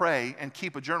can pray and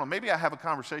keep a journal. Maybe I have a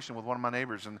conversation with one of my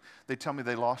neighbors, and they tell me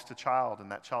they lost a child, and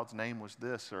that child's name was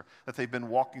this, or that they've been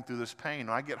walking through this pain.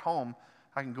 When I get home,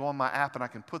 I can go on my app, and I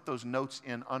can put those notes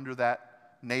in under that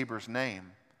neighbor's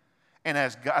name. And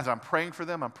as I'm praying for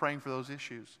them, I'm praying for those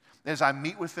issues. As I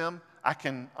meet with them, I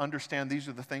can understand these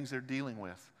are the things they're dealing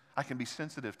with. I can be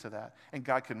sensitive to that, and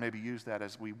God can maybe use that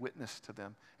as we witness to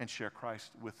them and share Christ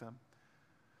with them.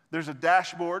 There's a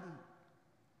dashboard.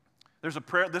 There's a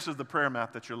prayer. This is the prayer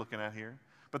map that you're looking at here.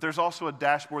 But there's also a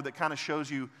dashboard that kind of shows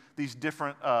you these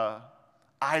different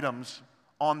items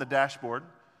on the dashboard.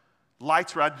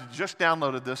 Lights, I just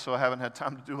downloaded this, so I haven't had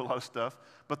time to do a lot of stuff.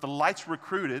 But the Lights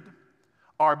Recruited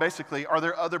are basically, are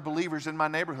there other believers in my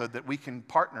neighborhood that we can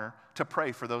partner to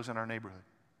pray for those in our neighborhood?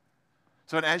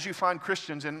 So as you find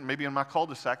Christians, maybe in my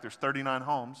cul-de-sac, there's 39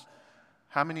 homes,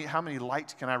 how many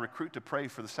lights can I recruit to pray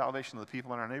for the salvation of the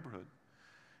people in our neighborhood?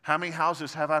 How many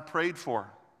houses have I prayed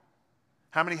for?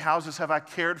 How many houses have I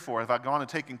cared for? Have I gone and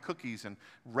taken cookies and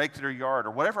raked their yard,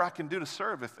 or whatever I can do to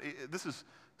serve? This is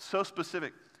so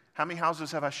specific. How many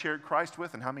houses have I shared Christ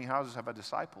with, and how many houses have I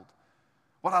discipled?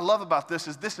 What I love about this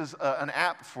is an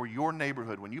app for your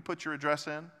neighborhood. When you put your address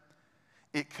in,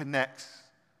 it connects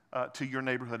to your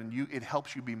neighborhood, and it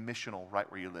helps you be missional right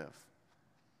where you live.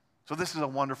 So this is a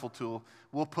wonderful tool.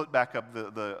 We'll put back up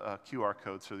the QR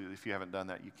code so that if you haven't done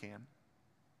that, you can.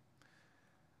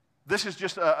 This is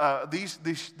just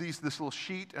this little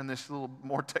sheet and this little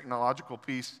more technological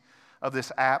piece of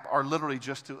this app are literally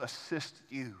just to assist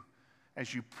you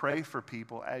as you pray for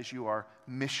people, as you are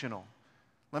missional.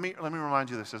 Let me remind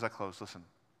you this as I close. Listen,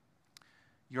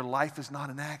 your life is not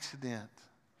an accident.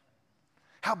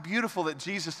 How beautiful that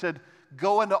Jesus said,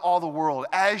 go into all the world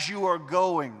as you are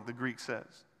going, the Greek says.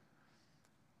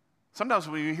 Sometimes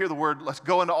when you hear the word, let's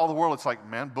go into all the world, it's like,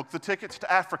 man, book the tickets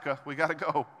to Africa. We got to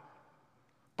go.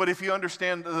 But if you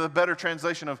understand the better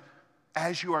translation of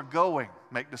as you are going,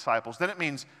 make disciples, then it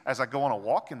means as I go on a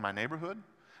walk in my neighborhood,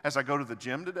 as I go to the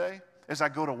gym today, as I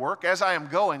go to work, as I am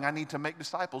going, I need to make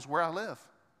disciples where I live.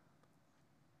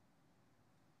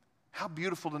 How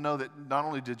beautiful to know that not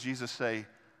only did Jesus say,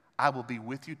 I will be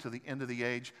with you to the end of the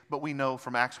age, but we know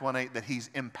from Acts 1:8 that he's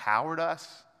empowered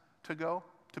us to go,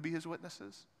 to be his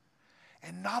witnesses.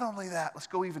 And not only that, let's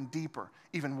go even deeper,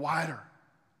 even wider.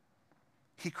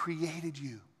 He created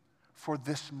you for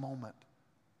this moment.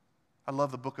 I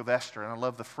love the book of Esther, and I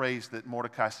love the phrase that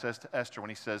Mordecai says to Esther when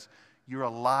he says, you're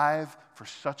alive for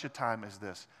such a time as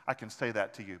this. I can say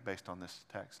that to you based on this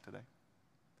text today.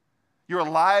 You're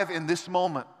alive in this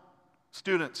moment.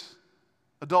 Students,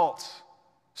 adults,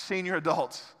 senior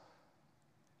adults,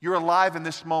 you're alive in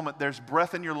this moment. There's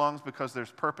breath in your lungs because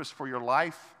there's purpose for your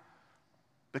life,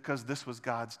 because this was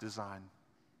God's design.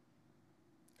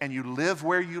 And you live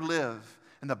where you live,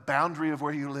 in the boundary of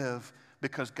where you live,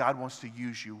 because God wants to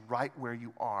use you right where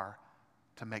you are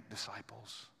to make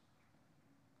disciples.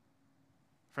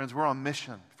 Friends, we're on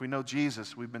mission. If we know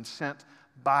Jesus, we've been sent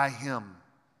by him.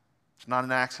 It's not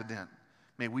an accident.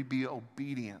 May we be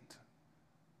obedient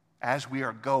as we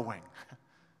are going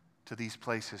to these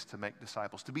places to make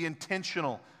disciples, to be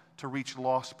intentional to reach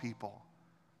lost people,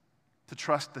 to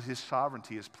trust that his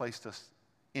sovereignty has placed us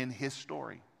in his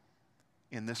story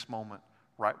in this moment,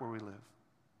 right where we live.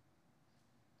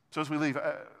 So as we leave,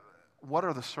 what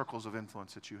are the circles of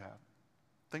influence that you have?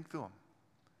 Think through them.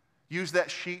 Use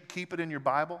that sheet, keep it in your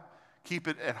Bible, keep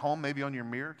it at home, maybe on your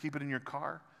mirror, keep it in your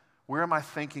car. Where am I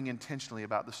thinking intentionally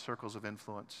about the circles of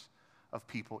influence of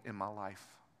people in my life?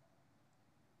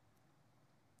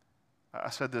 I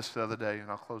said this the other day, and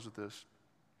I'll close with this.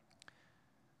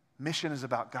 Mission is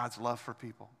about God's love for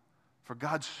people. For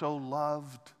God so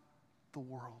loved the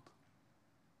world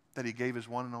that he gave his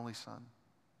one and only Son,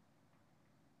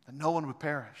 that no one would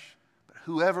perish, but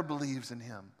whoever believes in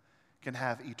him can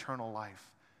have eternal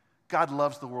life. God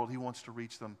loves the world. He wants to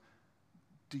reach them.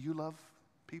 Do you love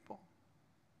people?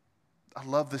 I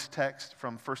love this text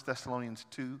from 1 Thessalonians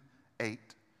 2:8.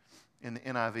 In the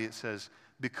NIV it says,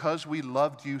 because we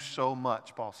loved you so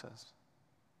much, Paul says.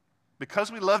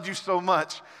 Because we loved you so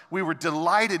much, we were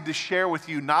delighted to share with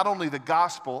you not only the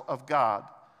gospel of God,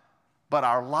 but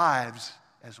our lives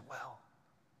as well.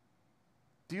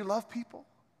 Do you love people?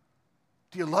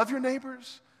 Do you love your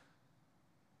neighbors?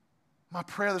 My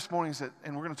prayer this morning is that,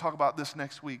 and we're going to talk about this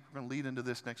next week, we're going to lead into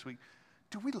this next week.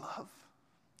 Do we love?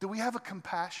 Do we have a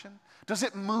compassion? Does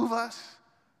it move us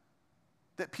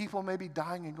that people may be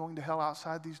dying and going to hell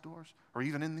outside these doors or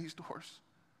even in these doors?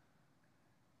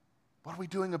 What are we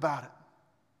doing about it?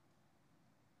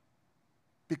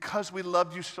 Because we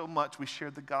loved you so much, we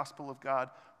shared the gospel of God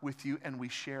with you and we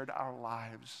shared our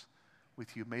lives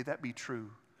with you. May that be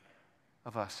true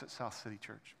of us at South City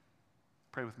Church.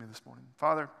 Pray with me this morning.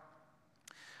 Father,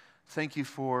 thank you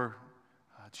for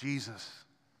Jesus.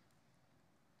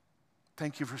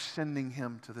 Thank you for sending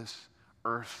him to this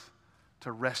earth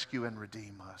to rescue and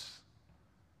redeem us.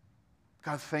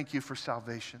 God, thank you for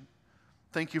salvation.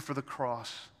 Thank you for the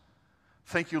cross.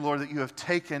 Thank you, Lord, that you have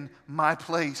taken my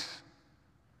place,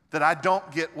 that I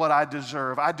don't get what I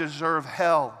deserve. I deserve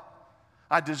hell.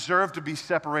 I deserve to be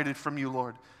separated from you,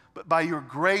 Lord. But by your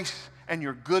grace and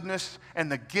your goodness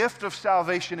and the gift of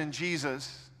salvation in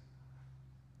Jesus,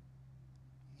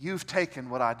 you've taken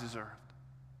what I deserved.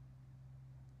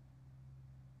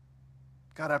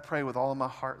 God, I pray with all of my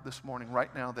heart this morning,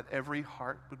 right now, that every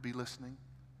heart would be listening.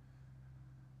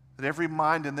 That every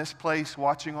mind in this place,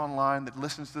 watching online, that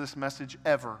listens to this message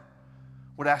ever,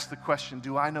 would ask the question,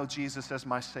 do I know Jesus as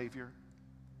my Savior?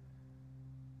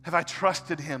 Have I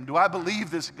trusted him? Do I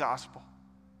believe this gospel?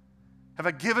 Have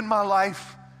I given my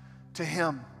life to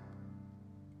him?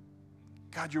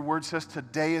 God, your word says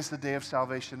today is the day of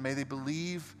salvation. May they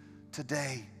believe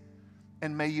today.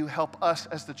 And may you help us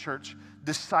as the church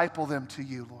disciple them to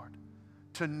you, Lord,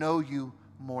 to know you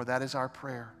more. That is our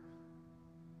prayer.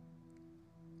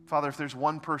 Father, if there's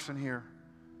one person here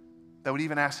that would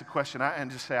even ask the question and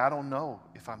just say, I don't know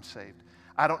if I'm saved.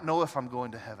 I don't know if I'm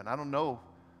going to heaven. I don't know.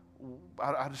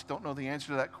 I just don't know the answer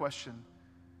to that question.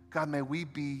 God, may we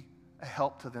be a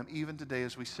help to them even today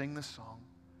as we sing this song.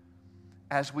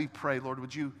 As we pray, Lord,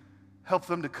 would you help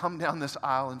them to come down this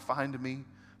aisle and find me,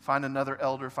 find another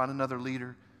elder, find another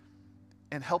leader,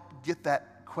 and help get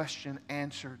that question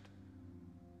answered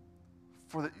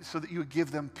so that you would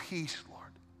give them peace, Lord.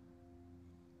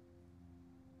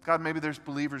 God, maybe there's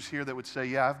believers here that would say,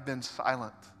 yeah, I've been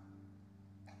silent.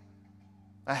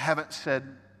 I haven't said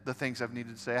the things I've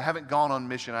needed to say. I haven't gone on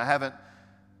mission. I haven't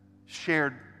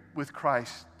shared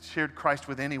Christ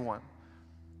with anyone.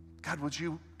 God, would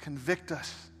you convict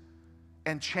us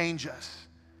and change us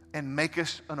and make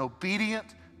us an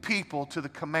obedient people to the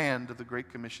command of the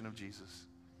Great Commission of Jesus?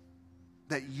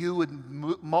 That you would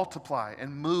multiply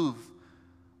and move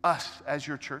us as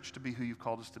your church to be who you've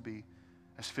called us to be,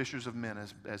 as fishers of men,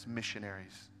 as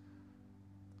missionaries.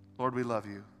 Lord, we love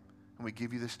you, and we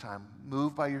give you this time.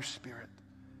 Move by your Spirit.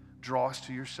 Draw us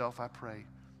to yourself, I pray,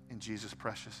 in Jesus'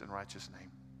 precious and righteous name.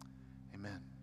 Amen.